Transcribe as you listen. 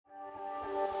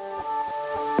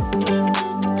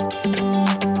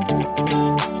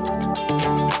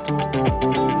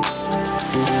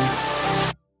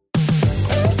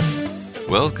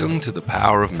Welcome to the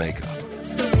Power of Makeup.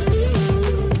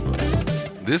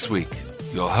 This week,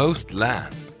 your host,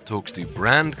 Lan, talks to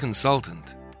brand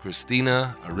consultant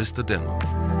Christina Aristodemou.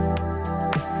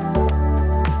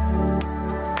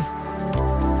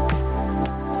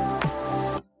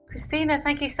 Christina,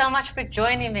 thank you so much for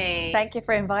joining me. Thank you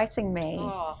for inviting me.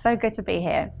 Oh. So good to be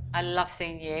here. I love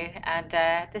seeing you, and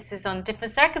this is on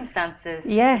different circumstances.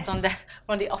 Yes. It's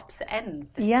on the opposite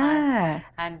ends this time.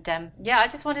 And I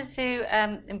just wanted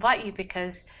to invite you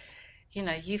because, you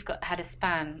know, you've had a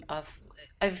span of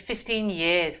over 15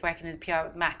 years working in the PR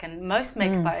with MAC, and most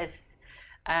makeup artists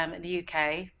in the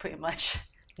UK pretty much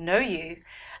know you,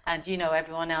 and you know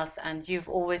everyone else, and you've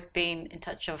always been in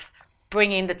touch of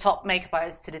bringing the top makeup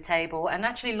artists to the table and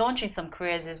actually launching some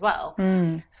careers as well.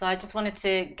 So I just wanted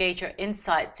to gauge your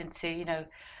insights into, you know,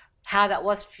 how that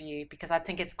was for you, because I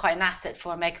think it's quite an asset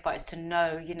for a makeup artist to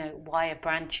know, you know, why a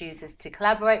brand chooses to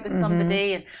collaborate with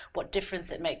somebody and what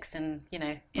difference it makes in, you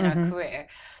know, in our career.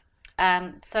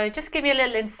 So just give me a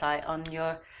little insight on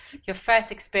your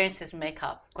first experiences in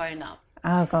makeup growing up.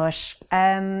 Oh gosh.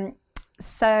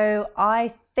 So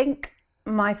I think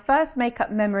my first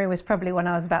makeup memory was probably when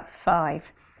I was about 5.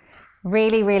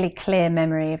 Really, really clear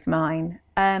memory of mine.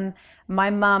 My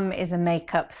mum is a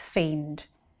makeup fiend.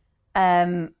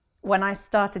 When I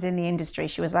started in the industry,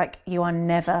 she was like, "You are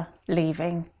never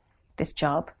leaving this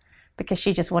job," because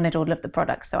she just wanted all of the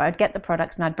products. So I'd get the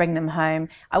products and I'd bring them home.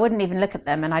 I wouldn't even look at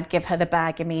them, and I'd give her the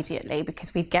bag immediately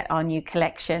because we'd get our new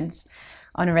collections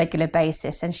on a regular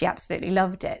basis, and she absolutely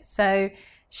loved it. So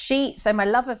my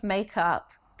love of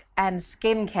makeup and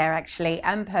skincare actually,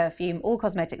 and perfume, all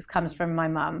cosmetics, comes from my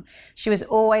mum. She was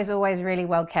always really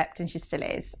well kept, and she still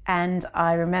is. And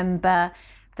I remember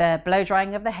the blow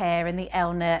drying of the hair in the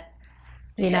Elnet,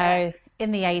 you know,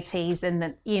 in the 80s,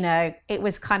 and you know, it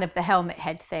was kind of the helmet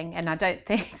head thing. And I don't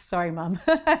think, sorry mum,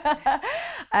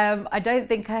 I don't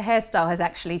think her hairstyle has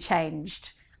actually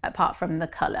changed apart from the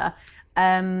colour.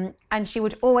 And she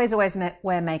would always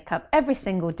wear makeup every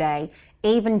single day,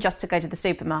 even just to go to the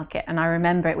supermarket. And I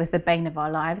remember it was the bane of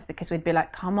our lives because we'd be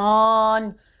like, "Come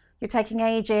on, you're taking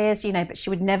ages," you know, but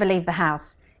she would never leave the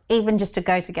house. Even just to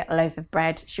go to get a loaf of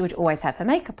bread, she would always have her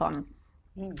makeup on.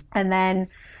 And then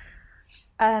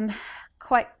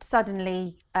quite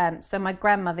suddenly, so my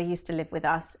grandmother used to live with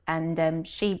us, and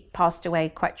she passed away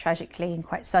quite tragically and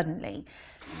quite suddenly.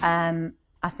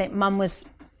 I think mum was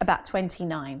about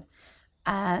 29.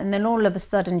 And then all of a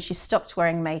sudden she stopped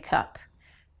wearing makeup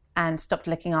and stopped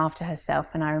looking after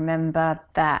herself. And I remember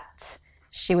that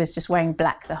she was just wearing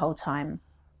black the whole time.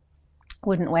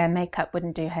 Wouldn't wear makeup,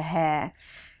 wouldn't do her hair.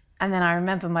 And then I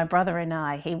remember my brother and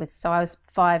I was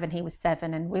 5 and he was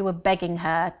 7, and we were begging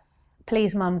her,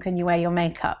 "Please mum, can you wear your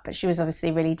makeup?" But she was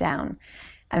obviously really down.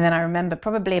 And then I remember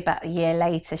probably about a year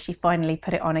later, she finally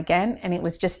put it on again. And it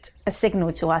was just a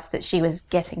signal to us that she was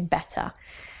getting better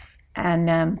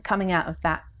and coming out of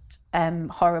that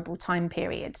horrible time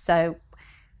period. So,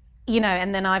 you know,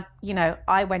 and then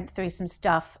I went through some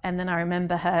stuff, and then I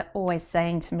remember her always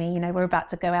saying to me, you know, we're about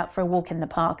to go out for a walk in the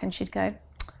park, and she'd go,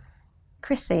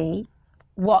 "Chrissy,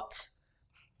 what?"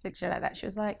 Something like that. She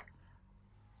was like,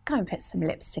 "Go and put some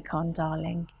lipstick on,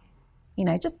 darling. You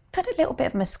know, just put a little bit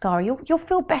of mascara. You'll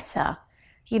feel better."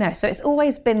 You know, so it's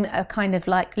always been a kind of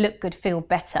like look good, feel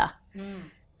better.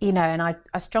 You know, and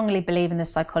I strongly believe in the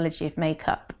psychology of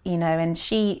makeup, you know,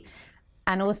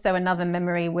 and also another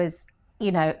memory was,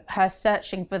 you know, her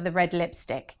searching for the red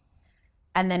lipstick.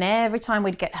 And then every time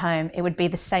we'd get home, it would be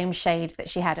the same shade that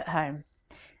she had at home.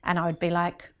 And I would be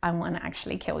like, "I want to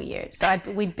actually kill you." So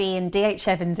we'd be in DH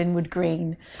Evans in Wood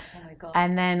Green. Oh my God.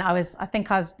 And then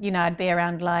I'd be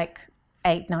around like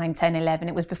 8, 9, 10, 11.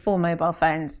 It was before mobile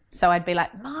phones. So I'd be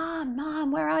like,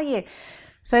 Mom, where are you?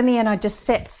 So in the end, I'd just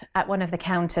sit at one of the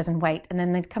counters and wait. And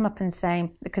then they'd come up and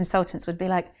say, the consultants would be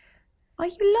like, "Are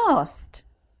you lost?"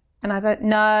 And I was like,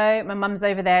 "No, my mum's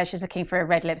over there. She's looking for a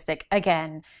red lipstick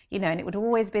again." You know, and it would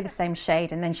always be the same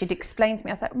shade. And then she'd explain to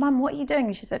me, I was like, "Mum, what are you doing?"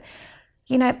 And she said,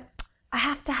 "You know, I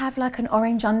have to have like an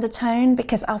orange undertone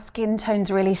because our skin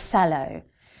tone's really sallow."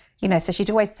 You know, so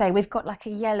she'd always say, "We've got like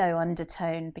a yellow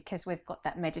undertone because we've got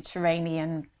that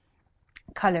Mediterranean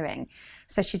colouring."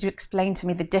 So she'd explain to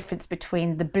me the difference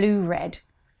between the blue red.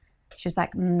 She was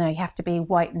like, "No, you have to be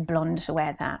white and blonde to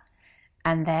wear that.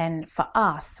 And then for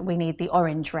us, we need the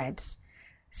orange reds."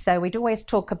 So we'd always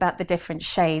talk about the different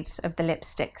shades of the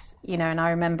lipsticks, you know, and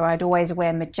I remember I'd always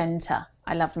wear magenta.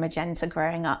 I loved magenta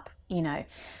growing up, you know.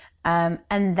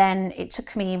 And then it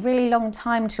took me a really long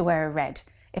time to wear a red.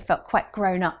 It felt quite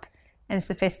grown up and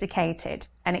sophisticated,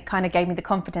 and it kind of gave me the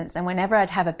confidence. And whenever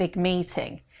I'd have a big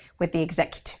meeting with the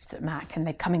executives at Mac and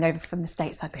they're coming over from the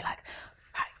States, I'd be like,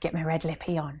 right, get my red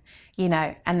lippy on, you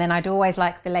know. And then I'd always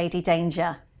like the Lady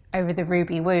Danger over the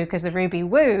Ruby Woo, because the Ruby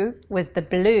Woo was the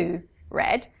blue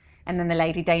red, and then the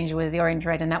Lady Danger was the orange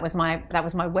red, and that was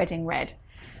my wedding red.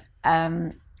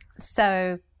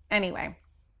 So anyway,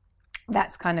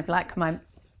 that's kind of like my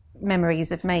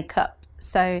memories of makeup.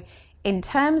 So in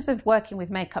terms of working with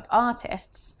makeup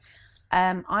artists,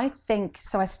 I think,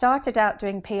 so I started out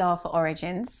doing PR for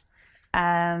Origins,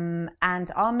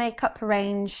 and our makeup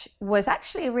range was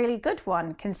actually a really good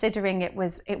one, considering it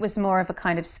was more of a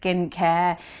kind of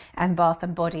skincare and bath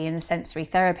and body and sensory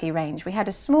therapy range. We had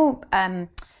a small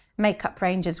makeup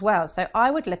range as well, so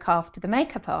I would look after the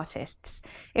makeup artists.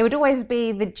 It would always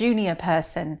be the junior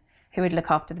person who would look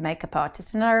after the makeup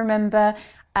artists. And I remember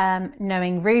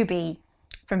knowing Ruby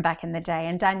from back in the day,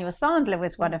 and Daniel Sandler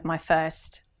was one of my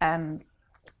first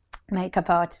makeup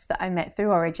artists that I met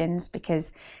through Origins,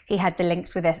 because he had the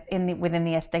links with within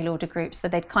the Estee Lauder group. So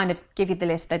they'd kind of give you the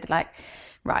list. They'd like,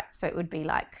 right, so it would be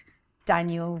like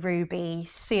Daniel, Ruby,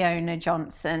 Siona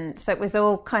Johnson. So it was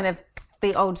all kind of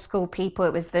the old school people.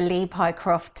 It was the Lee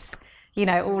Pycrofts, you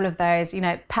know, all of those, you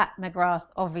know. Pat McGrath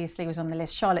obviously was on the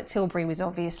list. Charlotte Tilbury was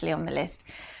obviously on the list.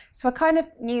 So I kind of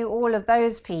knew all of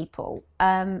those people.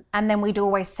 And then we'd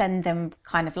always send them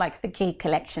kind of like the key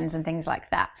collections and things like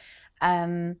that.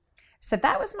 So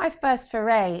that was my first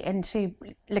foray into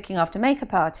looking after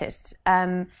makeup artists,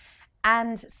 and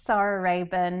Sarah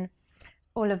Rayburn,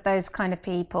 all of those kind of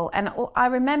people. And I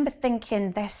remember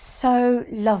thinking, they're so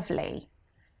lovely.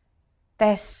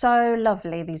 They're so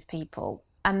lovely, these people.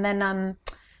 And then,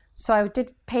 so I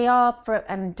did PR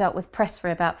and dealt with press for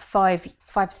about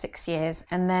 6 years.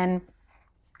 And then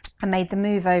I made the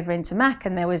move over into Mac,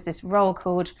 and there was this role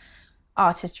called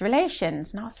Artist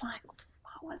Relations. And I was like,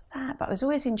 was that? But I was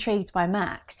always intrigued by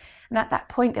Mac, and at that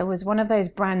point it was one of those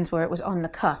brands where it was on the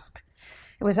cusp.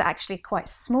 It was actually quite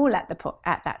small at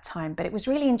that time, but it was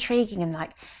really intriguing, and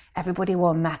like everybody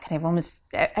wore Mac and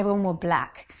everyone wore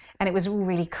black, and it was all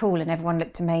really cool and everyone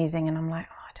looked amazing, and I'm like,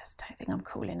 oh, I just don't think I'm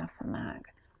cool enough for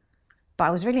Mac. But I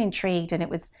was really intrigued, and it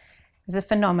was a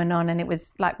phenomenon, and it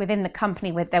was like within the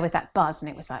company where there was that buzz, and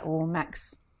it was like, oh,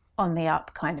 Mac's on the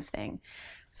up kind of thing.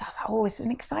 So I was like, oh, it's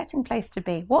an exciting place to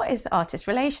be. What is Artist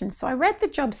Relations? So I read the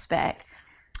job spec,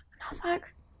 and I was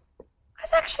like,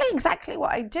 that's actually exactly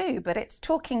what I do, but it's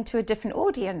talking to a different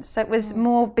audience. So it was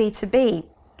more B2B.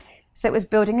 So it was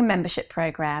building a membership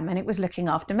program, and it was looking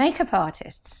after makeup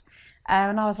artists.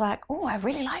 And I was like, oh, I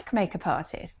really like makeup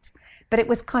artists. But it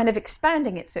was kind of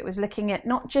expanding it. So it was looking at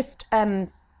not just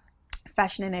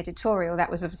fashion and editorial,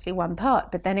 that was obviously one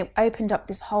part, but then it opened up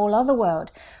this whole other world.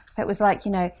 So it was like,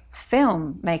 you know,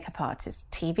 film makeup artists,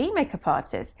 TV makeup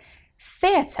artists,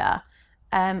 theatre,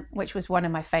 which was one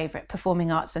of my favorite, performing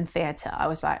arts and theatre. I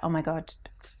was like, oh my God,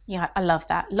 you know, I love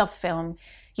that, love film,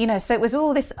 you know. So it was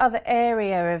all this other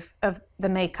area of the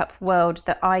makeup world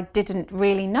that I didn't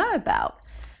really know about.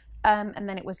 And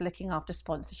then it was looking after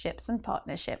sponsorships and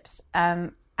partnerships.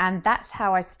 And that's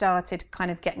how I started kind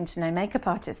of getting to know makeup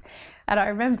artists. And I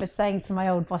remember saying to my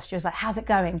old boss, she was like, how's it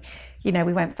going? You know,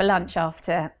 we went for lunch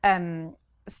after,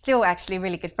 still actually a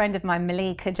really good friend of mine,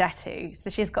 Malika Datu. So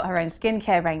she's got her own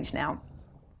skincare range now.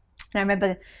 And I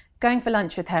remember going for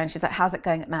lunch with her, and she's like, how's it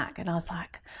going at Mac? And I was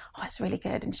like, oh, it's really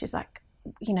good. And she's like,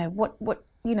 you know, what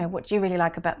do you really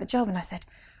like about the job? And I said,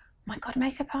 oh my God,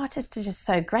 makeup artists are just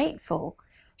so grateful.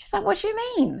 She's like, what do you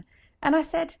mean? And I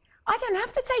said, I don't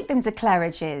have to take them to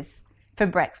Claridge's for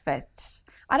breakfasts.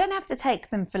 I don't have to take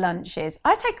them for lunches.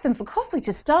 I take them for coffee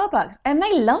to Starbucks, and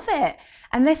they love it.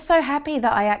 And they're so happy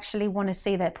that I actually want to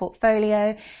see their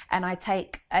portfolio, and I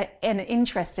take an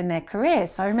interest in their career.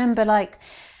 So I remember like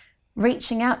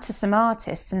reaching out to some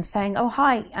artists and saying, oh,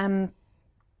 hi, I'm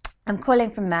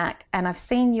calling from Mac, and I've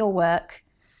seen your work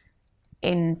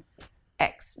in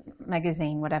X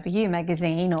magazine, whatever, You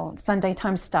magazine or Sunday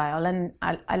Times Style, and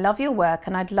I love your work,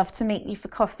 and I'd love to meet you for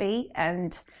coffee,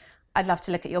 and I'd love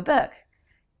to look at your book.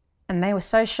 And they were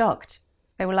so shocked.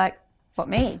 They were like, what,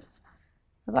 me? I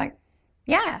was like,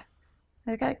 yeah.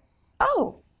 They go,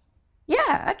 oh,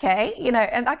 yeah, okay. You know,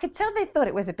 and I could tell they thought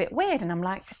it was a bit weird, and I'm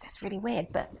like, is this really weird?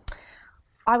 But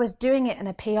I was doing it in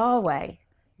a PR way,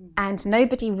 and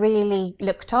nobody really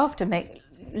looked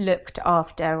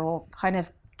after or kind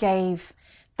of gave,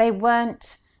 they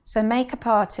weren't, so makeup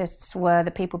artists were the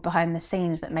people behind the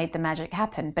scenes that made the magic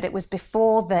happen, but it was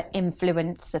before the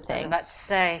influencer thing. I was about to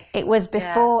say. It was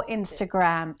before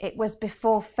Instagram, it was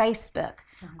before Facebook.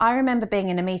 Mm-hmm. I remember being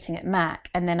in a meeting at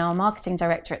Mac, and then our marketing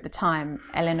director at the time,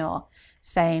 Eleanor,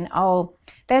 saying, oh,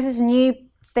 there's this new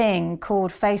thing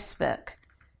called Facebook,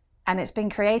 and it's been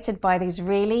created by these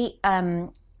really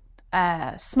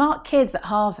smart kids at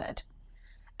Harvard.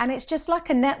 And it's just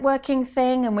like a networking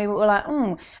thing, and we were all like,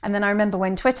 And then I remember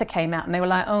when Twitter came out and they were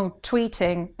like,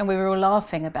 tweeting, and we were all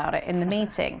laughing about it in the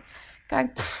meeting,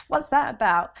 going, what's that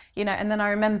about? You know, and then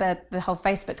I remember the whole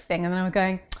Facebook thing, and then I was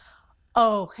going,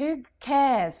 who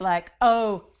cares? Like,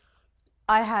 I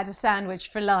had a sandwich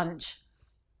for lunch.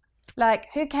 Like,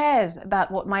 who cares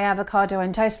about what my avocado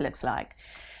and toast looks like?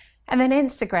 And then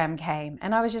Instagram came,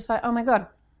 and I was just like, oh my God.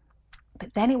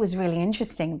 But then it was really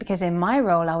interesting, because in my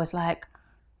role, I was like,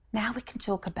 now we can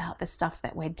talk about the stuff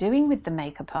that we're doing with the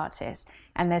makeup artists,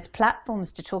 and there's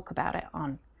platforms to talk about it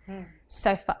on.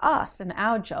 So for us and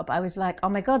our job, I was like, oh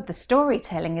my God, the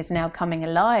storytelling is now coming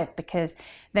alive, because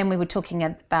then we were talking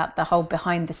about the whole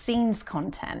behind the scenes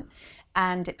content,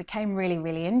 and it became really,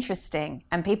 really interesting,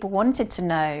 and people wanted to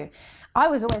know. I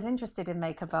was always interested in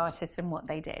makeup artists and what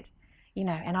they did, you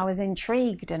know, and I was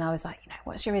intrigued, and I was like, you know,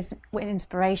 what's your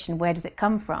inspiration? Where does it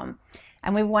come from?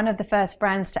 And we were one of the first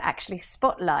brands to actually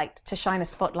shine a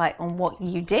spotlight on what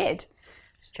you did.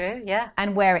 It's true, yeah.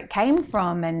 And where it came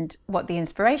from, and what the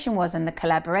inspiration was, and the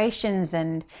collaborations,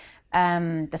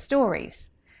 and the stories.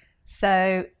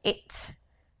 So it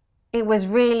was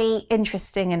really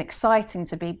interesting and exciting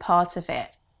to be part of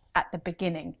it at the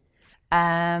beginning.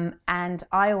 And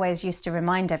I always used to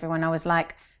remind everyone, I was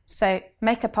like, so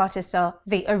makeup artists are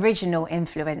the original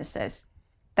influencers.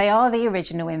 They are the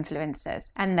original influencers,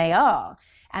 and they are.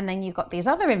 And then you've got these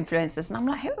other influencers, and I'm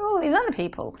like, who are all these other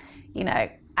people? You know,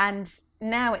 and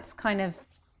now it's kind of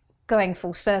going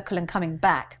full circle and coming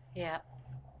back. Yeah.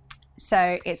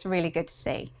 So it's really good to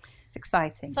see. It's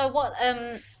exciting. So what,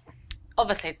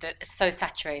 obviously it's so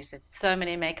saturated, so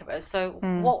many makeup artists. So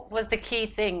what was the key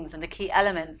things and the key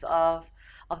elements of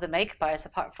the makeup artists,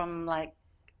 apart from like,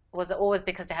 was it always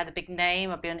because they had a big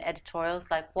name or be on editorials?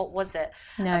 Like, what was it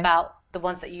about the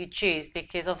ones that you choose?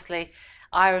 Because obviously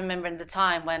I remember in the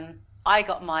time when I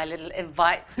got my little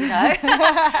invite, you know,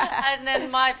 and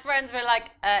then my friends were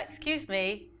like, excuse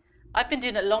me, I've been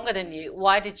doing it longer than you.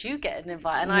 Why did you get an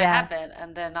invite? And I haven't.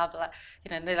 And then I'll be like,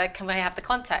 you know, and they're like, can we have the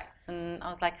contacts? And I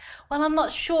was like, well, I'm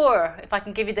not sure if I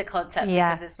can give you the contact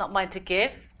because it's not mine to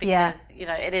give, because, you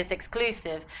know, it is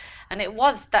exclusive. And it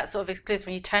was that sort of exclusive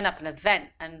when you turn up an event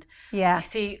and you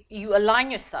see, you align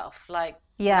yourself. Like,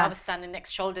 I was standing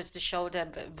next shoulder to shoulder,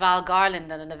 but Val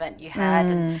Garland at an event you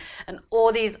had, and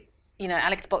all these, you know,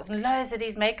 Alex Box and loads of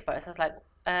these makeup artists. I was like,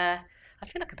 I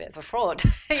feel like a bit of a fraud,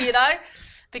 you know,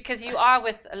 because you are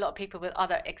with a lot of people with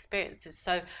other experiences.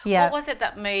 So what was it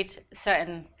that made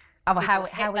certain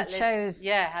how we chose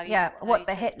what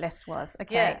the hit list was?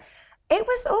 Okay, it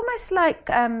was almost like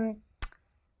an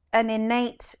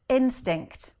innate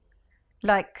instinct,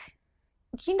 like,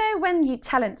 you know, when you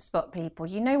talent spot people,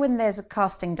 you know, when there's a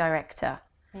casting director.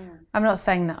 I'm not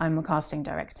saying that I'm a casting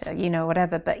director, you know,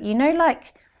 whatever, but you know,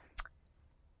 like,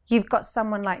 you've got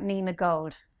someone like Nina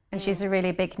Gold, and she's a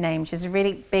really big name. She's a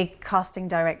really big casting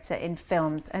director in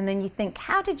films. And then you think,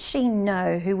 how did she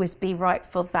know who would be right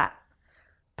for that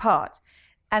part?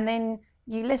 And then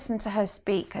you listen to her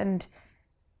speak, and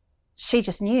she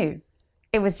just knew.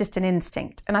 It was just an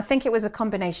instinct. And I think it was a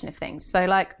combination of things. So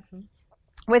like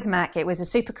with MAC, it was a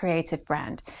super creative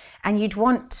brand, and you'd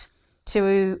want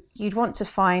to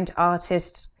find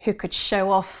artists who could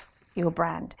show off your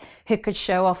brand, who could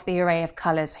show off the array of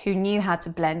colors, who knew how to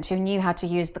blend, who knew how to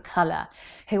use the color,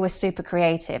 who were super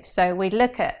creative. So we'd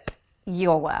look at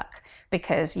your work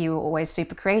because you were always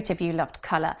super creative. You loved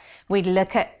color. We'd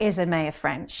look at Isamaya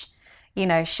French. You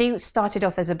know, she started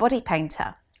off as a body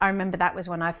painter. I remember that was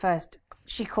when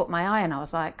she caught my eye, and I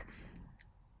was like,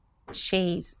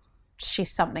 she's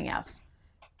something else,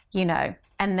 you know.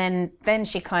 And then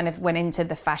she kind of went into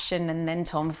the fashion, and then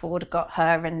Tom Ford got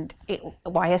her, and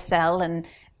YSL, and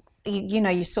you know,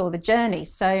 you saw the journey.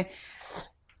 So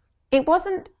it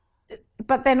wasn't,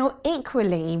 but then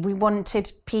equally we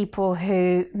wanted people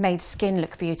who made skin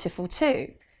look beautiful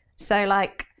too. So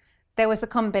like there was a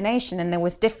combination, and there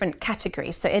was different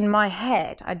categories. So in my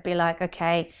head, I'd be like,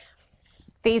 okay,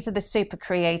 these are the super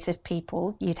creative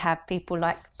people. You'd have people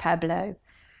like Pablo,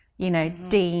 you know,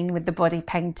 Dean with the body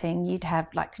painting. You'd have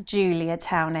like Julia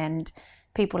Townend,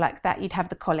 people like that. You'd have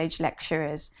the college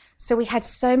lecturers. So we had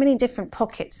so many different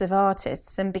pockets of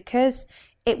artists. And because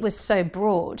it was so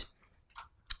broad,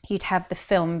 you'd have the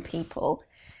film people,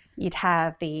 you'd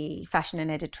have the fashion and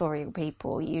editorial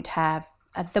people, you'd have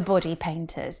the body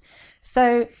painters.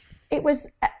 So it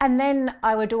was, and then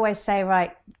I would always say,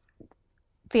 right,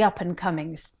 the up and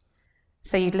comings.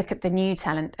 So you'd look at the new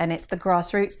talent, and it's the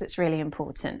grassroots that's really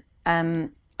important.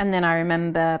 And then I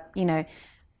remember, you know,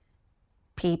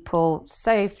 people.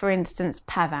 So, for instance,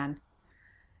 Pavan,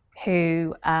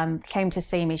 who came to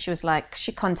see me,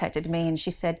 she contacted me and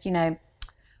she said, you know,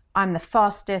 I'm the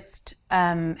fastest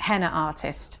henna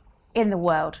artist in the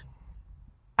world.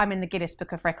 I'm in the Guinness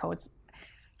Book of Records.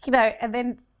 You know, and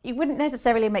then you wouldn't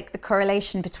necessarily make the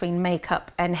correlation between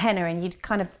makeup and henna, and you'd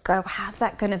kind of go, how's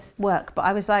that going to work? But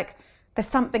I was like, there's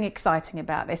something exciting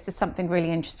about this. There's something really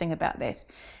interesting about this.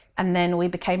 And then we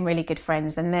became really good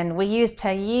friends. And then we used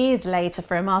her years later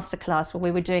for a masterclass where we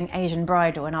were doing Asian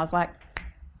bridal. And I was like,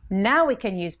 now we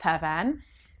can use Pavan.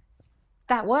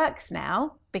 That works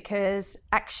now, because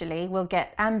actually we'll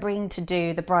get Ambreen to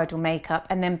do the bridal makeup,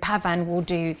 and then Pavan will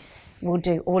do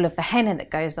all of the henna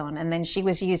that goes on. And then she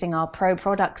was using our pro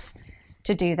products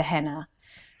to do the henna.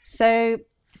 So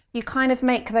you kind of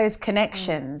make those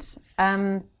connections.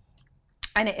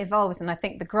 And it evolves, and I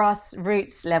think the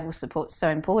grassroots level support's so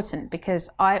important, because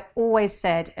I always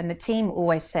said, and the team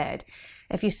always said,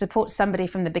 if you support somebody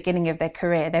from the beginning of their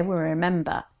career, they will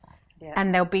remember,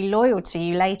 and they'll be loyal to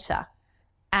you later.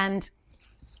 And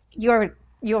you're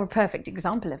a perfect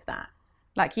example of that.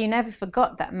 Like, you never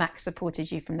forgot that Max supported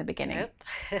you from the beginning. Nope.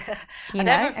 You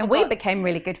know, and we became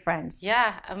really good friends.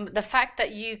 Yeah, the fact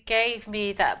that you gave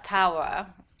me that power,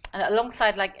 and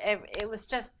alongside, like, it was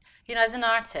just, you know, as an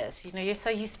artist, you know, you're so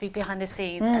used to be behind the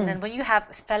scenes, and then when you have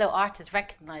fellow artists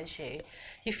recognize you,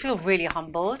 you feel really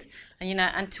humbled. And, you know,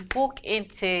 and to walk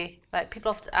into, like,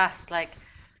 people often ask, like,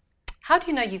 how do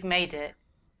you know you've made it?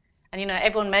 And, you know,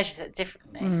 everyone measures it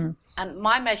differently. And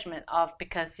my measurement of,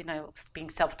 because, you know, being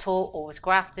self-taught or was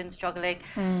grafting, struggling,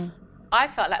 I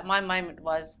felt like my moment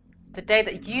was the day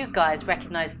that you guys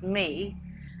recognized me,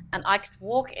 and I could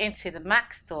walk into the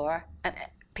Mac store and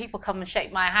people come and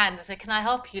shake my hand and say, can I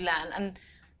help you, Lan? And,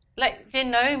 like, they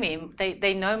know me,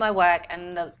 they know my work,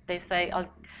 and they say, I'll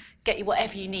get you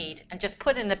whatever you need, and just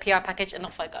put it in the PR package, and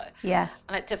off I go. Yeah.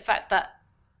 And like, the fact that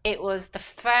it was the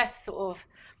first sort of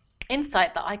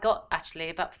insight that I got, actually,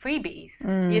 about freebies,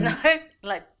 you know,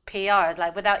 like PR,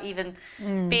 like, without even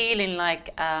feeling like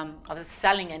I was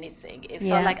selling anything. It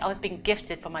felt like I was being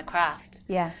gifted for my craft.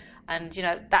 Yeah. And, you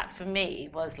know, that for me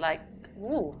was like,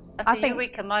 ooh, that's a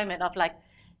eureka moment of, like,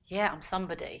 yeah, I'm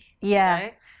somebody. Yeah. You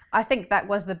know? I think that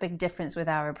was the big difference with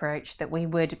our approach, that we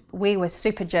were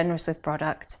super generous with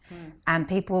product, and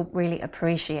people really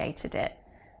appreciated it,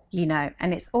 you know,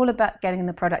 and it's all about getting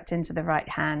the product into the right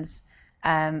hands.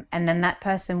 And then that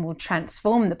person will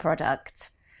transform the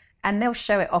product and they'll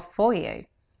show it off for you.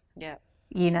 Yeah.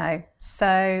 You know,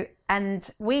 so, and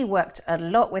we worked a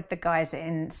lot with the guys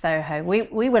in Soho.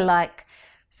 We were like,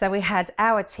 so we had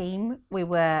our team, we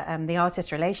were the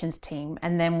artist relations team,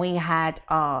 and then we had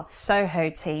our Soho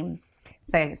team.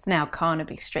 So it's now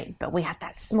Carnaby Street, but we had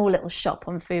that small little shop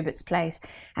on Fubert's Place,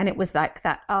 and it was like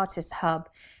that artist hub.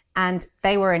 And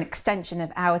they were an extension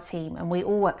of our team, and we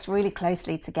all worked really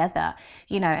closely together,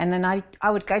 you know. And then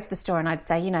I would go to the store and I'd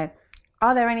say, you know,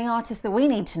 are there any artists that we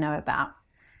need to know about?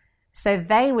 So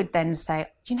they would then say,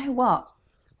 you know what,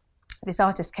 this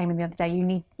artist came in the other day,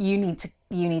 you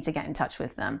need to get in touch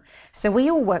with them. So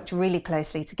we all worked really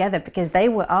closely together because they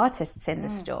were artists in the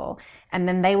store, and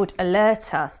then they would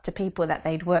alert us to people that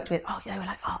they'd worked with. Oh, they were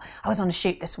like, oh, I was on a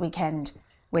shoot this weekend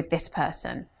with this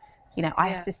person. You know, I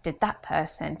assisted that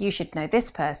person. You should know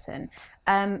this person.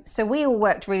 So we all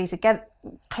worked really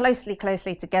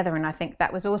closely together. And I think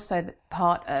that was also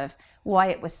part of why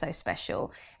it was so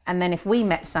special. And then if we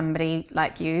met somebody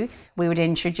like you, we would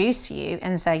introduce you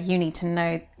and say, you need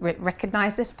to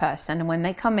recognize this person. And when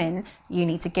they come in, you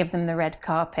need to give them the red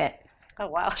carpet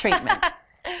treatment.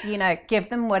 You know, give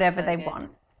them whatever they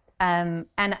want.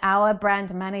 And our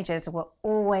brand managers were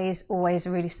always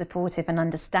really supportive and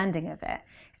understanding of it.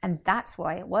 And that's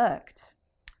why it worked.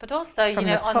 But also, from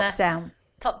you know, the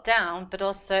top down, but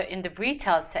also in the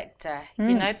retail sector,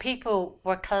 you know, people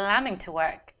were clamming to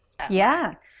work at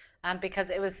Mac. And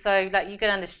because it was so, like, you go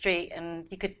down the street and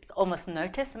you could almost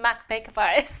notice a Mac makeup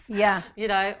artist. Yeah. You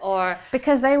know, or...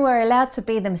 Because they were allowed to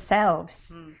be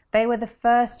themselves. They were the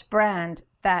first brand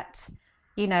that,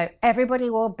 you know,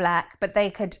 everybody wore black, but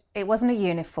it wasn't a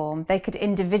uniform. They could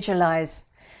individualize,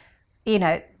 you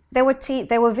know. There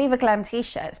were Viva Glam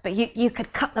t-shirts, but you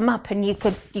could cut them up and you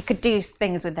could do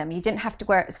things with them. You didn't have to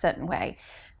wear it a certain way.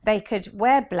 They could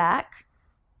wear black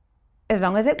as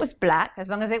long as it was black, as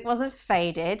long as it wasn't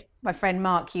faded. My friend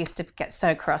Mark used to get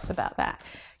so cross about that.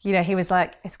 You know, he was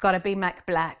like, it's got to be Mac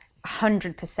black,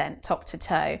 100% top to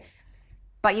toe.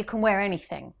 But you can wear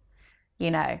anything,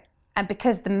 you know. And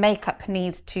because the makeup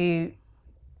needs to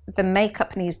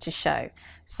show.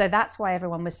 So that's why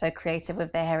everyone was so creative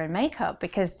with their hair and makeup,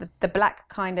 because the black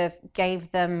kind of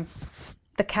gave them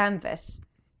the canvas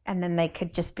and then they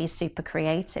could just be super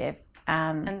creative.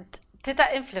 And did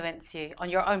that influence you on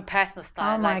your own personal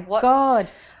style? Oh my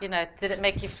God! You know, did it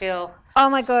make you feel? Oh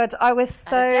my God! I was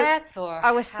so uncool.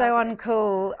 I was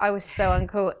so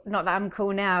uncool. Not that I'm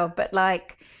cool now, but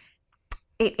like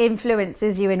it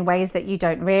influences you in ways that you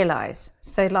don't realize.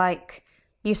 So like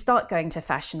you start going to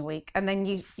Fashion Week, and then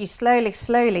you slowly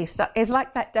start. It's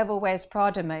like that Devil Wears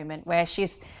Prada moment where she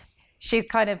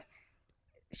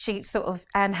sort of,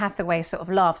 Anne Hathaway sort of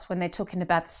laughs when they're talking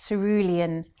about the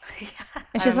cerulean.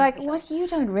 And she's like, what you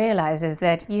don't realize is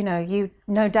that, you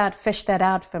no doubt fished that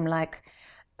out from like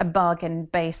a bargain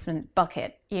basement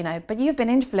bucket, but you've been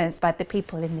influenced by the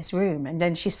people in this room. And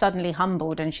then she's suddenly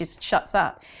humbled and she shuts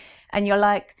up. And you're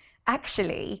like,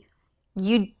 actually,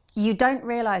 you don't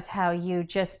realize how you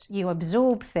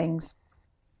absorb things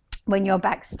when you're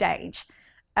backstage.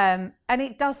 And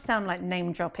it does sound like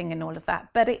name dropping and all of that,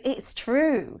 but it's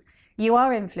true. You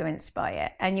are influenced by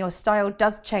it, and your style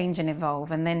does change and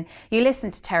evolve. And then you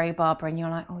listen to Terry Barber and you're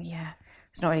like, oh yeah,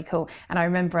 it's not really cool. And I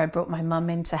remember I brought my mum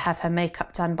in to have her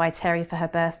makeup done by Terry for her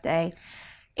birthday.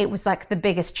 It was like the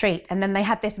biggest treat. And then they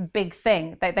had this big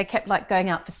thing. They kept like going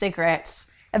out for cigarettes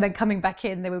and then coming back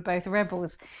in. They were both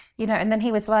rebels, and then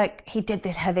he was like, he did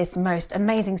this most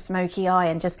amazing smoky eye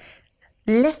and just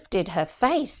lifted her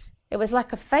face. It was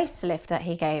like a facelift that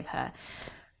he gave her.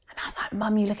 And I was like,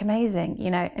 Mum, you look amazing,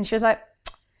 And she was like,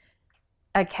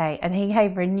 okay. And he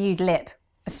gave her a nude lip,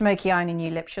 a smoky eye and a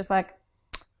nude lip. She was like,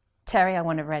 Terry, I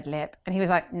want a red lip. And he was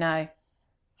like, no.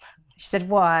 She said,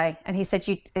 why? And he said,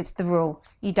 it's the rule.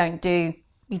 You don't do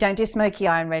smoky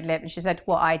eye and red lip. And she said,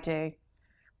 what I do.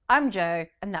 I'm Joe,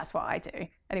 and that's what I do.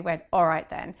 And he went, all right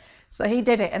then. So he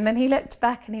did it. And then he looked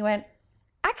back and he went,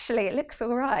 actually, it looks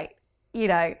all right,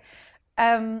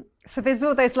 So there's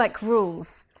all those like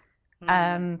rules,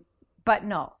 but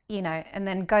not, and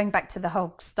then going back to the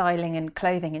whole styling and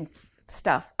clothing and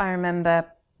stuff. I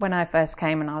remember when I first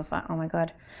came and I was like, oh my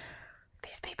God,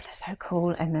 these people are so cool.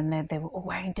 And then they were all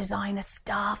wearing designer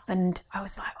stuff. And I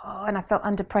was like, oh, and I felt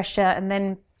under pressure. And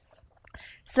then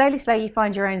slowly you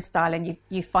find your own style and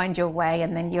you find your way.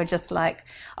 And then you're just like,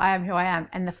 I am who I am.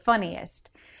 And the funniest.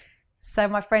 So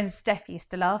my friend Steph used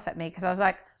to laugh at me because I was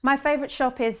like, my favorite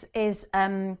shop is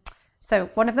so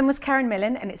one of them was Karen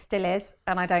Millen, and it still is,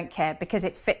 and I don't care because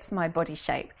it fits my body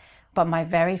shape. But my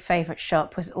very favorite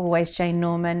shop was always Jane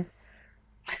Norman,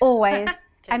 always,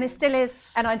 and it still is,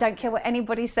 and I don't care what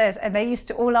anybody says. And they used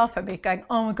to all laugh at me, going,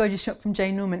 "Oh my God, you shop from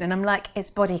Jane Norman," and I'm like, "It's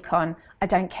bodycon. I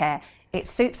don't care. It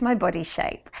suits my body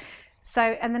shape." So,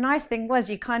 and the nice thing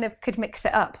was, you kind of could mix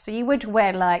it up. So you would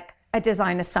wear like a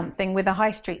designer something with a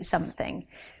high street something,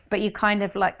 but you kind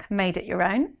of like made it your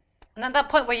own. And at that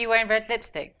point, were you wearing red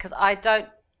lipstick? Because I don't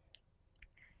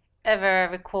ever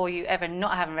recall you ever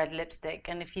not having red lipstick.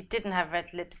 And if you didn't have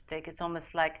red lipstick, it's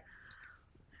almost like,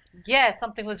 yeah,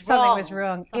 something was wrong. Something was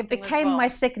wrong. It became my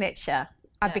signature.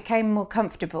 I became more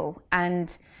comfortable.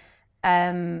 And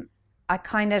I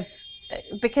kind of,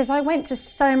 because I went to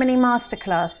so many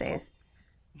masterclasses.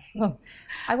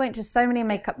 I went to so many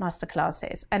makeup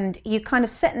masterclasses, and you kind of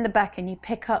sit in the back and you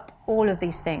pick up all of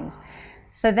these things.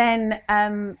 So then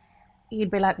you'd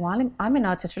be like, well, I'm in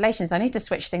artist relations. I need to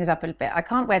switch things up a little bit. I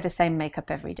can't wear the same makeup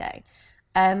every day.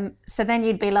 So then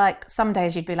you'd be like, some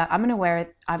days you'd be like, I'm going to wear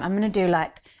it. I'm going to do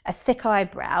like a thick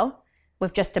eyebrow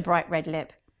with just a bright red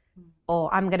lip,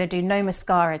 or I'm going to do no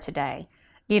mascara today,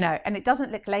 and it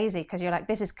doesn't look lazy because you're like,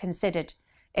 this is considered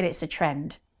and it's a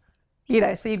trend.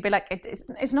 So you'd be like,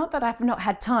 it's not that I've not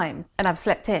had time and I've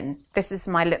slept in. This is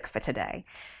my look for today,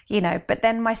 But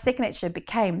then my signature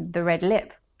became the red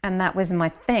lip, and that was my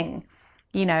thing,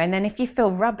 And then if you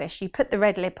feel rubbish, you put the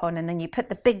red lip on, and then you put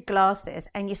the big glasses,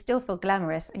 and you still feel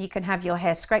glamorous, and you can have your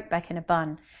hair scraped back in a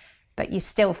bun, but you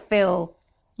still feel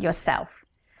yourself.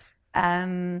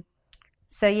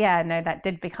 So yeah, no, that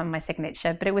did become my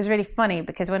signature. But it was really funny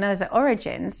because when I was at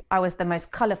Origins, I was the most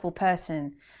colourful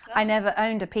person. Oh. I never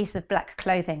owned a piece of black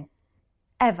clothing,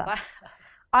 ever. Wow.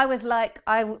 I was like,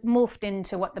 I morphed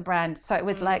into what the brand, so it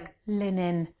was like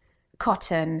linen,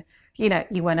 cotton,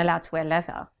 you weren't allowed to wear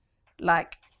leather.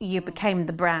 Like, you became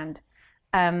the brand.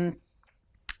 And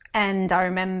I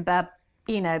remember,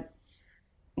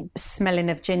 smelling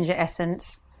of ginger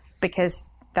essence because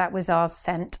that was our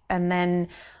scent. And then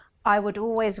I would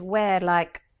always wear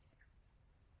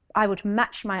I would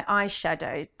match my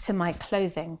eyeshadow to my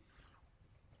clothing.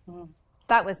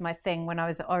 That was my thing when I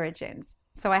was at Origins.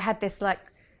 So I had this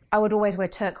I would always wear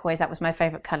turquoise. That was my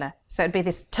favorite color. So it'd be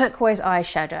this turquoise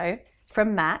eyeshadow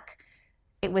from MAC.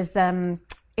 It was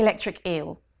Electric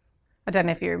Eel. I don't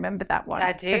know if you remember that one.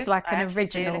 I do. It's like an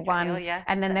original one. Eel, yeah.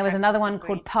 And then there was another one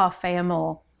called Parfait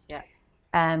Amour. Yeah.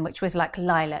 which was like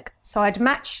lilac. So I'd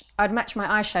match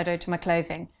my eyeshadow to my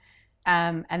clothing.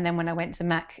 And then when I went to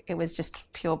MAC, it was just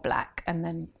pure black, and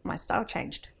then my style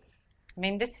changed. I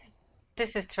mean, this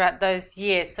is throughout those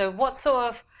years. So what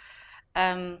sort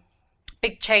of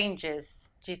big changes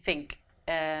do you think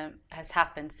has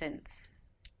happened since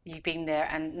you've been there?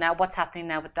 And now what's happening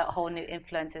now with that whole new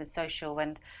influence in social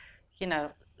and, you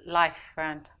know, life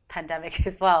around pandemic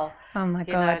as well? Oh my God.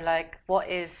 You know, like what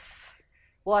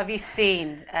have you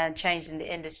seen change in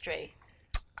the industry?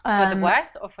 For the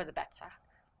worse or for the better?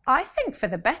 I think for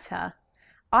the better.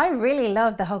 I really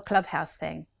love the whole Clubhouse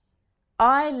thing.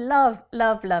 I love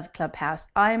Clubhouse.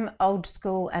 I'm old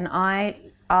school and I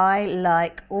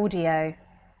like audio.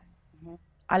 Mm-hmm.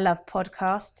 I love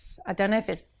podcasts. I don't know if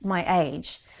it's my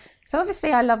age. So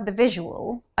obviously I love the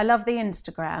visual. I love the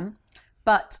Instagram.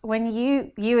 But when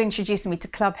you introduced me to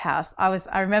Clubhouse,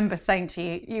 I remember saying to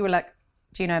you, you were like,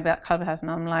 do you know about Clubhouse? And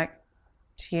I'm like,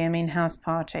 do you mean house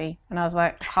party? And I was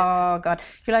like, oh God.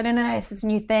 You're like, no, it's this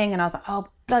new thing. And I was like, oh,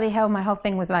 bloody hell. My whole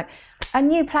thing was like, a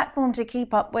new platform to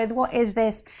keep up with. What is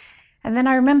this? And then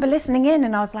I remember listening in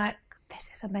and I was like,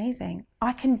 this is amazing.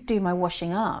 I can do my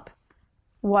washing up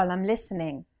while I'm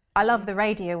listening. I love the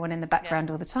radio one in the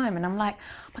background all the time. And I'm like,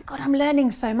 oh my God, I'm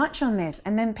learning so much on this.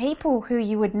 And then people who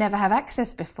you would never have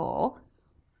access before,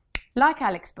 like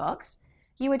Alex Box,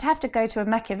 you would have to go to a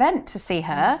MAC event to see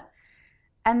her.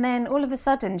 And then all of a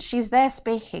sudden she's there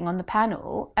speaking on the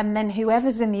panel, and then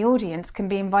whoever's in the audience can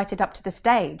be invited up to the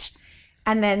stage,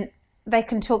 and then they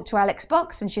can talk to Alex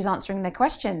Box and she's answering their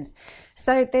questions.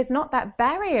 So there's not that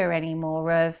barrier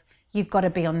anymore of you've got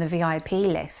to be on the VIP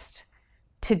list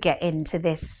to get into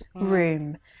this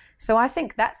room. So I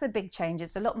think that's a big change.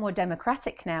 It's a lot more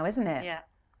democratic now, isn't it? Yeah.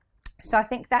 So I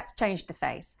think that's changed the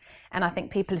face. And I think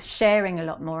people are sharing a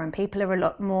lot more, and people are a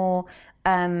lot more...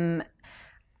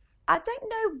 I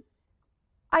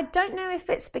don't know if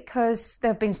it's because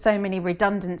there have been so many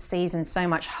redundancies and so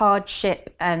much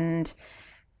hardship, and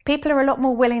people are a lot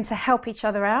more willing to help each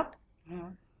other out,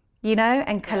 you know,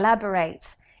 and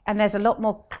collaborate. And there's a lot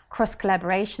more cross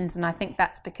collaborations. And I think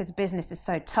that's because business is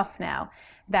so tough now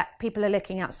that people are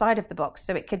looking outside of the box.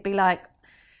 So it could be like,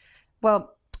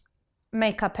 well,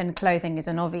 makeup and clothing is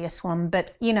an obvious one,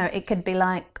 but, you know, it could be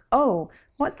like, oh,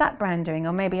 what's that brand doing?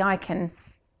 Or maybe I can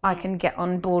get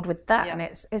on board with that. And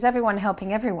it's everyone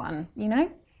helping everyone, you know?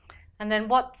 And then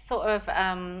what sort of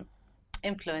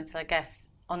influence, I guess,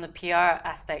 on the PR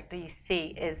aspect that you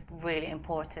see is really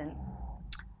important?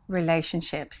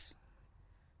 Relationships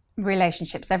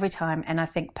every time. And I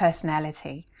think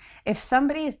personality. If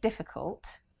somebody is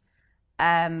difficult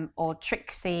or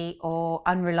tricksy or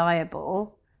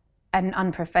unreliable and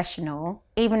unprofessional,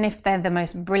 even if they're the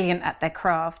most brilliant at their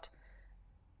craft,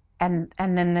 and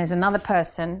then there's another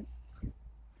person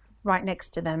right next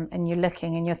to them, and you're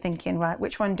looking and you're thinking, right,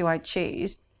 which one do I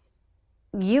choose?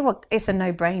 It's a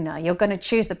no-brainer. You're going to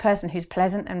choose the person who's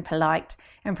pleasant and polite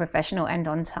and professional and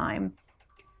on time.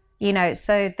 You know,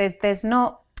 so there's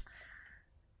not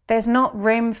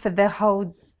room for the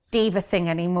whole diva thing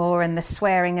anymore, and the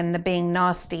swearing and the being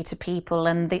nasty to people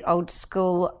and the old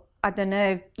school. I don't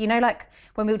know, you know, like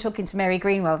when we were talking to Mary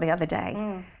Greenwell the other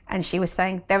day, and she was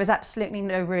saying there was absolutely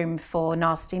no room for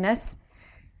nastiness,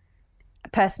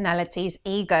 personalities,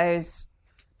 egos.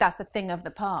 That's the thing of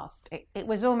the past. It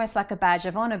was almost like a badge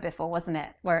of honor before, wasn't it?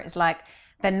 Where it's like,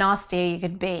 the nastier you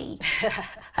could be.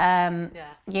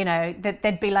 You know,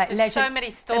 there'd be like so many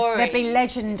stories. There'd be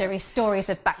legendary stories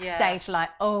of backstage, like,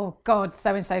 oh God,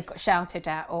 so-and-so got shouted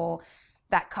at, or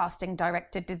that casting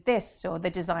director did this, or the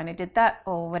designer did that,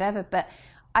 or whatever. But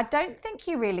I don't think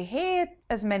you really hear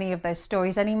as many of those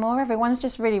stories anymore. Everyone's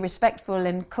just really respectful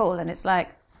and cool. And it's like,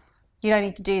 you don't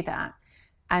need to do that.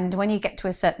 And when you get to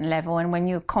a certain level and when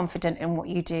you're confident in what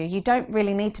you do, you don't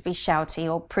really need to be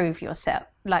shouty or prove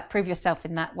yourself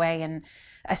in that way and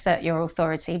assert your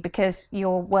authority, because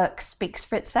your work speaks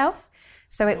for itself.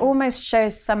 So it almost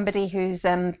shows somebody who's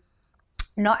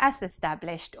not as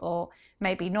established, or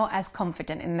maybe not as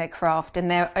confident in their craft,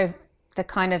 and they're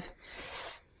kind of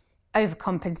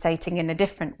overcompensating in a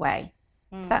different way.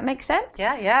 Does that make sense?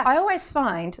 Yeah. I always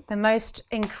find the most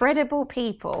incredible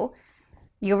people,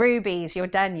 your Rubies, your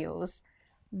Daniels,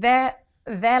 they're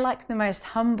like the most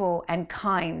humble and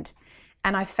kind.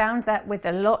 And I found that with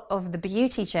a lot of the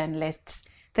beauty journalists,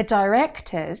 the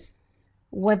directors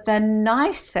were the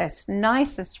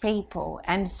nicest people,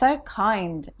 and so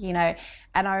kind, you know.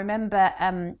 And I remember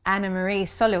Anna Marie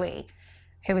Soloway,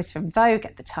 who was from Vogue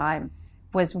at the time,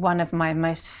 was one of my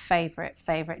most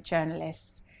favorite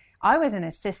journalists. I was an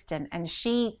assistant, and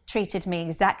she treated me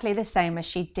exactly the same as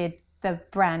she did the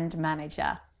brand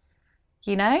manager,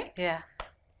 you know? Yeah.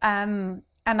 And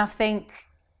I think,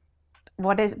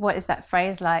 what is that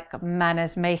phrase, like,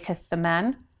 manners maketh the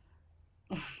man?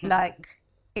 Like,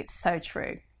 it's so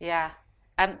true. Yeah.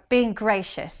 Being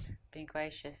gracious. Being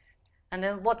gracious. And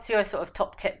then what's your sort of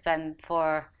top tip then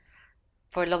for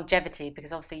longevity?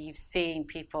 Because obviously you've seen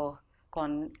people go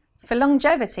on. For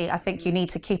longevity, I think you need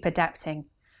to keep adapting.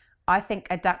 I think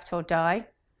adapt or die.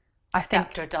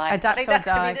 Adapt or die. Adapt I think or that's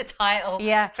die. going to be the title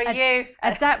for you.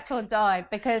 Adapt or die.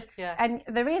 Because, and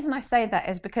the reason I say that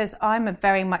is because I'm a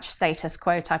very much status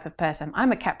quo type of person.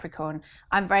 I'm a Capricorn.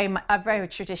 I'm very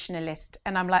traditionalist.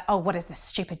 And I'm like, oh, what is this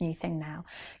stupid new thing now?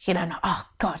 You know, oh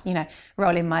God, you know,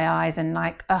 rolling my eyes and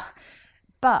like, ugh.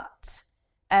 But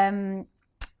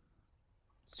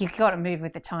you've got to move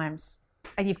with the times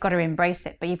and you've got to embrace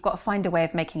it, but you've got to find a way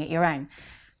of making it your own.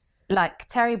 Like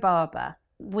Terry Barber,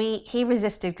 he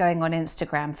resisted going on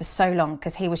Instagram for so long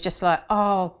because he was just like,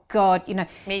 oh God, you know.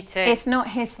 Me too. It's not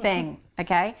his thing,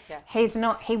 okay? He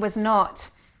was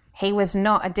not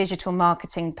a digital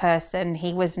marketing person.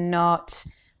 He was not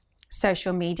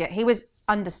social media. He was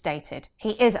understated.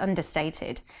 He is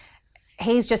understated.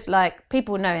 He's just like,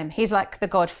 people know him. He's like the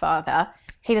Godfather.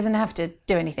 He doesn't have to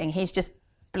do anything. He's just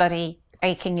bloody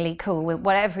achingly cool with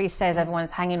whatever he says.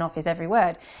 Everyone's hanging off his every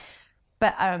word.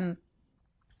 But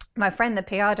my friend, the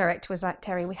PR director, was like,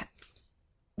 Terry,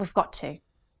 we've got to.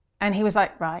 And he was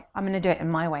like, right, I'm going to do it in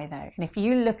my way, though. And if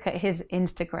you look at his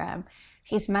Instagram,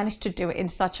 he's managed to do it in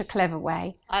such a clever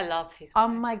way. I love his. Oh,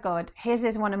 my God. His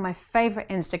is one of my favorite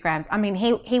Instagrams. I mean,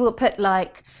 he will put,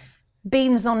 like,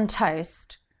 beans on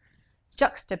toast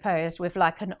juxtaposed with,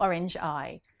 like, an orange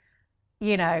eye,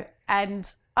 you know. And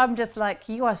I'm just like,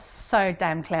 you are so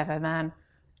damn clever, man,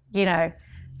 you know.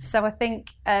 So I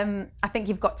think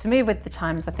you've got to move with the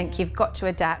times. I think you've got to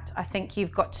adapt. I think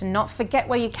you've got to not forget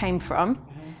where you came from,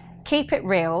 keep it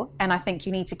real, and I think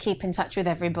you need to keep in touch with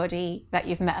everybody that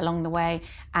you've met along the way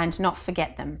and not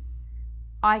forget them.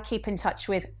 I keep in touch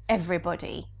with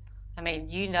everybody. I mean,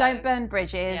 you know. Don't burn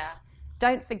bridges. Yeah.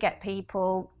 Don't forget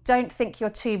people. Don't think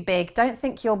you're too big. Don't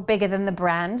think you're bigger than the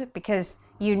brand, because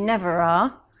you never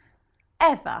are,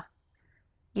 ever.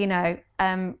 You know,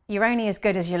 you're only as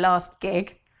good as your last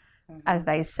gig, as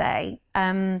they say,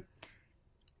 and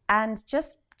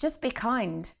just be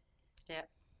kind. Yeah.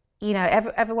 You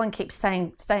know, everyone keeps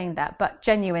saying that, but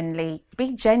genuinely,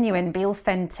 be genuine, be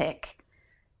authentic.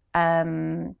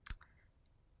 Yeah,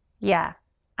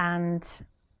 and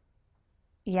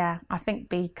yeah, I think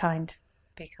be kind.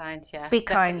 Be kind, yeah. Be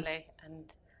kind.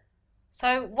 And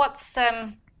so, what's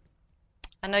I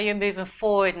know you're moving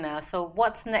forward now. So,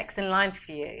 what's next in line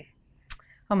for you?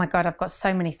 Oh my God, I've got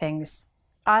so many things.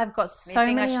 I've got so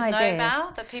many ideas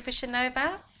that people should know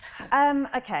about.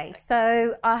 Okay,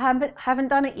 so I haven't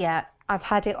done it yet. I've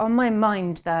had it on my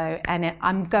mind though, and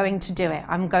I'm going to do it.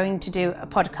 I'm going to do a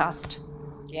podcast.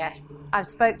 Yes. I've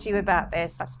spoken to you about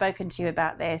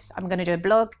this. I'm going to do a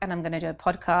blog and I'm going to do a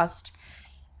podcast,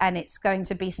 and it's going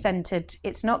to be centered.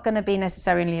 It's not going to be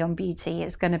necessarily on beauty.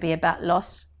 It's going to be about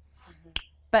loss,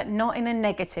 but not in a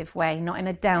negative way, not in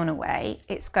a downer way.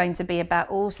 It's going to be about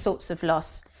all sorts of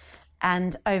loss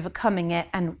and overcoming it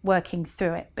and working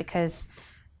through it, because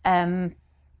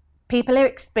people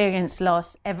experience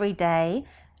loss every day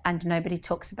and nobody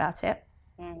talks about it,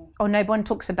 or no one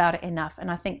talks about it enough. And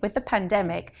I think with the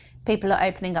pandemic, people are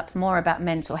opening up more about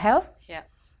mental health. Yeah.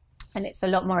 And it's a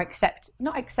lot more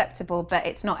not acceptable, but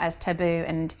it's not as taboo.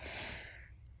 And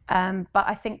but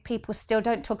I think people still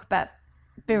don't talk about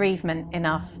bereavement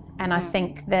enough. And I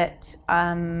think that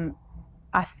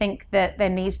there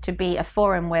needs to be a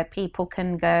forum where people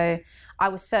can go. I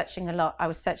was searching a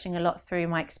lot through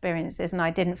my experiences, and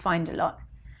I didn't find a lot.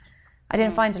 I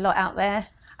didn't find a lot out there.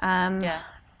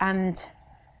 And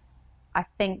I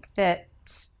think that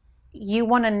you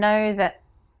want to know that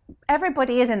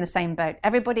everybody is in the same boat.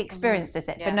 Everybody experiences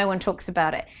it, but no one talks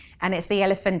about it. And it's the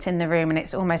elephant in the room, and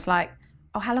it's almost like,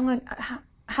 oh, how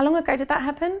long ago did that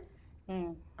happen?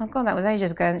 Oh God, that was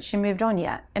ages ago, and she moved on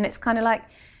yet. And it's kind of like,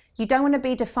 you don't want to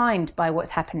be defined by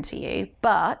what's happened to you,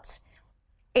 but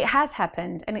it has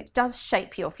happened and it does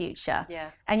shape your future.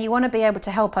 Yeah. And you want to be able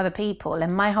to help other people.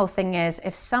 And my whole thing is,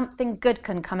 if something good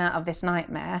can come out of this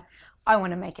nightmare, I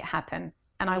want to make it happen.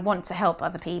 And I want to help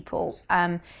other people.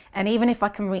 And even if I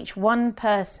can reach one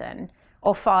person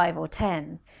or 5 or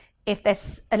 10, if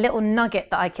there's a little nugget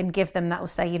that I can give them that will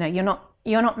say, you know,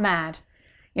 you're not mad,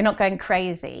 you're not going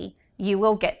crazy, you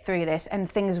will get through this and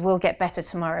things will get better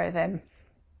tomorrow, then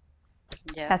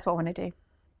that's what I want to do.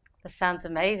 That sounds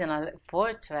amazing. I look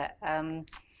forward to it.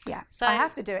 Yeah, so I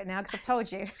have to do it now because I've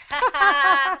told you.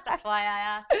 That's why I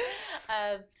asked.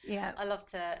 Yeah, I love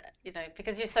to, you know,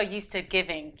 because you're so used to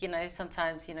giving. You know,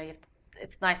 sometimes, you know,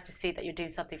 it's nice to see that you're doing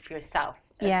something for yourself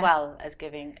as well as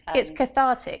giving. It's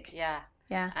cathartic. Yeah.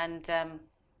 Yeah. And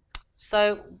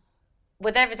so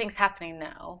with everything's happening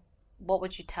now, what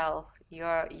would you tell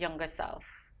your younger self?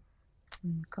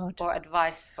 God. Or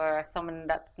advice for someone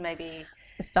that's maybe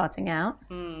starting out?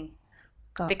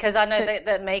 God. Because I know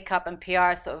that makeup and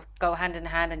PR sort of go hand in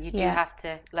hand, and you do have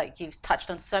to, like, you've touched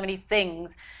on so many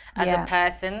things as a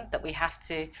person that we have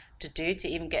to do to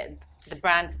even get the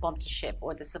brand sponsorship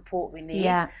or the support we need.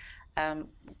 Yeah.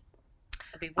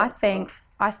 I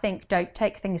think don't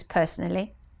take things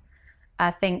personally.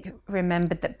 I think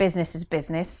remember that business is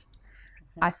business.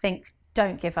 I think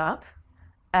don't give up.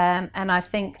 And I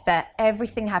think that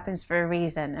everything happens for a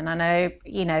reason. And I know,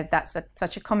 you know, that's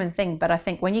such a common thing, but I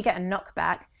think when you get a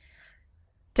knockback,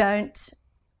 don't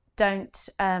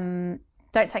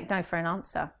take no for an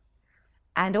answer.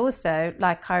 And also,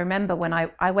 like, I remember when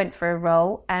I went for a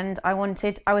role and I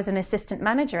was an assistant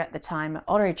manager at the time at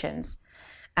Origins,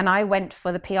 and I went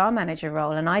for the PR manager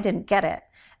role and I didn't get it.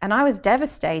 And I was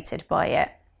devastated by it.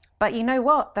 But you know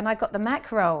what? Then I got the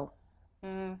MAC role.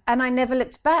 And I never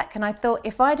looked back, and I thought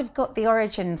if I'd have got the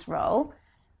Origins role,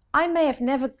 I may have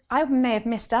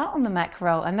missed out on the MAC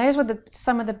role. And those were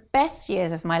some of the best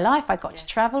years of my life. I got to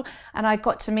travel, and I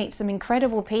got to meet some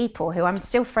incredible people who I'm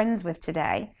still friends with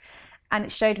today. And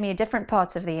it showed me a different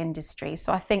part of the industry.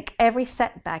 So I think every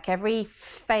setback, every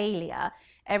failure,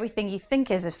 everything you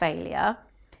think is a failure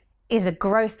is a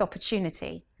growth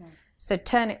opportunity. So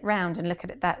turn it round and look at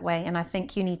it that way. And I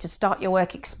think you need to start your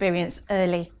work experience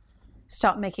early.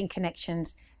 Start making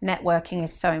connections. Networking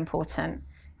is so important.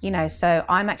 You know, so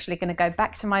I'm actually going to go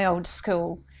back to my old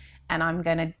school, and I'm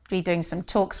going to be doing some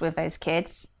talks with those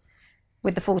kids,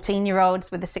 with the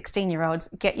 14-year-olds, with the 16-year-olds.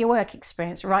 Get your work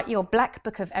experience. Write your black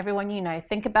book of everyone you know.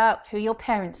 Think about who your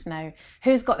parents know,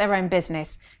 who's got their own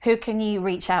business, who can you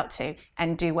reach out to,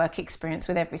 and do work experience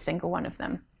with every single one of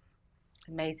them.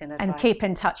 Amazing advice. And keep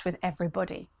in touch with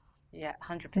everybody. Yeah,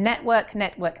 100%. Network.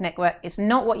 It's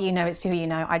not what you know, it's who you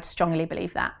know. I'd strongly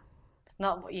believe that. It's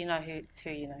not what you know, it's who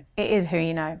you know. It is who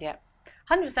you know. Yeah,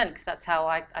 100%, because that's how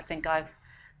I think I've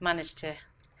managed to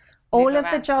all of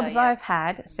the jobs I've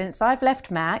had since I've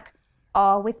left MAC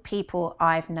are with people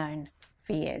I've known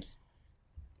for years.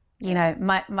 You know,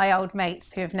 my old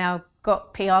mates who have now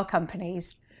got PR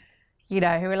companies, you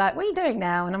know, who are like, what are you doing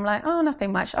now? And I'm like, oh,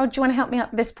 nothing much. Oh, do you want to help me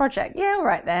up with this project? Yeah, all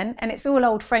right then. And it's all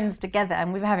old friends together,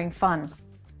 and we're having fun.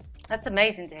 That's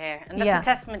amazing to hear. And that's a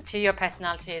testament to your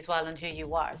personality as well and who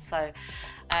you are. So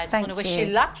I just want to wish you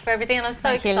luck for everything. And I'm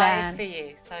so excited for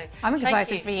you. So I'm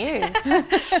excited for you.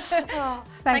 Oh,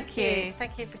 thank you.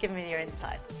 Thank you for giving me your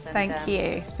insights. And, thank you.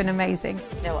 It's been amazing.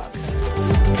 You're welcome.